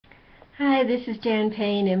Hi, this is Jan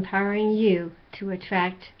Payne, empowering you to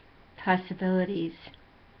attract possibilities.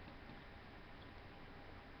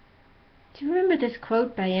 Do you remember this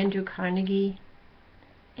quote by Andrew Carnegie?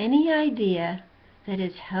 Any idea that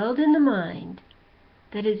is held in the mind,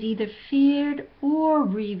 that is either feared or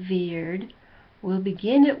revered, will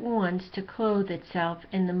begin at once to clothe itself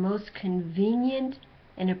in the most convenient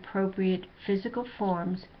and appropriate physical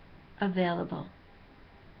forms available.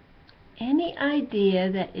 Any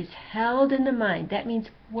idea that is held in the mind, that means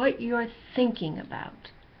what you're thinking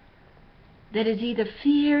about, that is either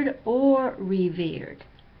feared or revered.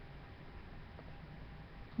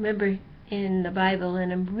 Remember in the Bible,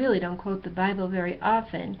 and I really don't quote the Bible very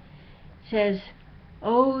often, it says,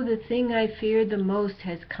 "Oh, the thing I feared the most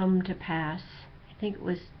has come to pass." I think it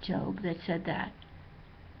was Job that said that.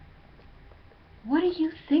 What are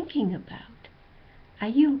you thinking about? Are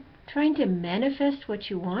you trying to manifest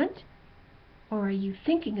what you want? Or are you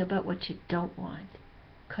thinking about what you don't want?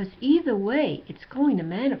 Because either way, it's going to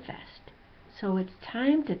manifest. So it's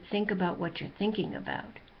time to think about what you're thinking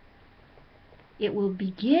about. It will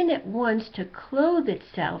begin at once to clothe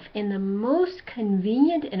itself in the most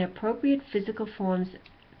convenient and appropriate physical forms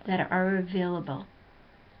that are available.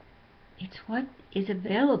 It's what is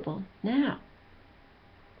available now.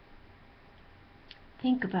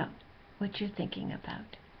 Think about what you're thinking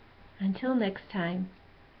about. Until next time,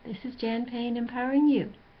 this is Jan Payne, empowering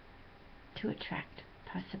you to attract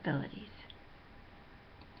possibilities.